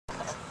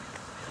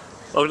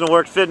Welcome to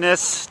Work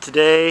Fitness.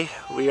 Today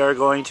we are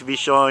going to be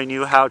showing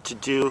you how to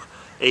do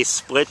a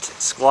split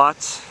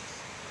squat.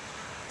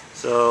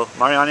 So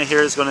Mariana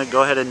here is going to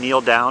go ahead and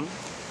kneel down.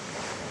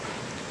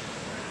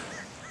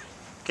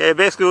 Okay, it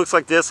basically looks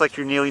like this, like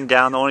you're kneeling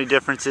down. The only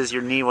difference is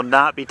your knee will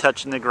not be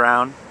touching the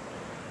ground.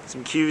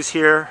 Some cues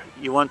here: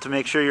 you want to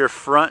make sure your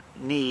front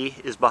knee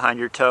is behind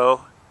your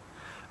toe,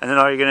 and then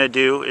all you're going to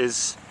do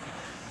is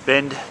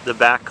bend the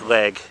back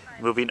leg,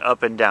 moving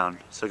up and down.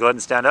 So go ahead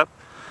and stand up.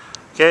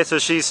 Okay, so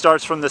she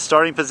starts from the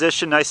starting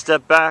position. Nice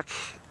step back,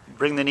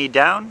 bring the knee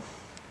down,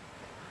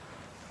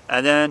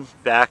 and then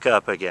back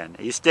up again.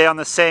 You stay on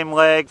the same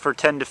leg for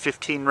 10 to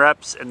 15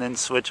 reps and then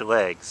switch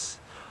legs.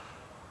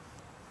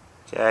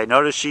 Okay,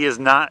 notice she is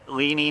not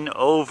leaning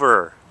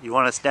over. You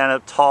want to stand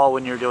up tall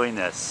when you're doing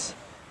this.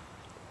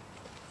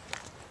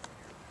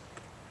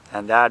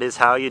 And that is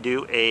how you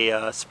do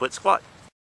a split squat.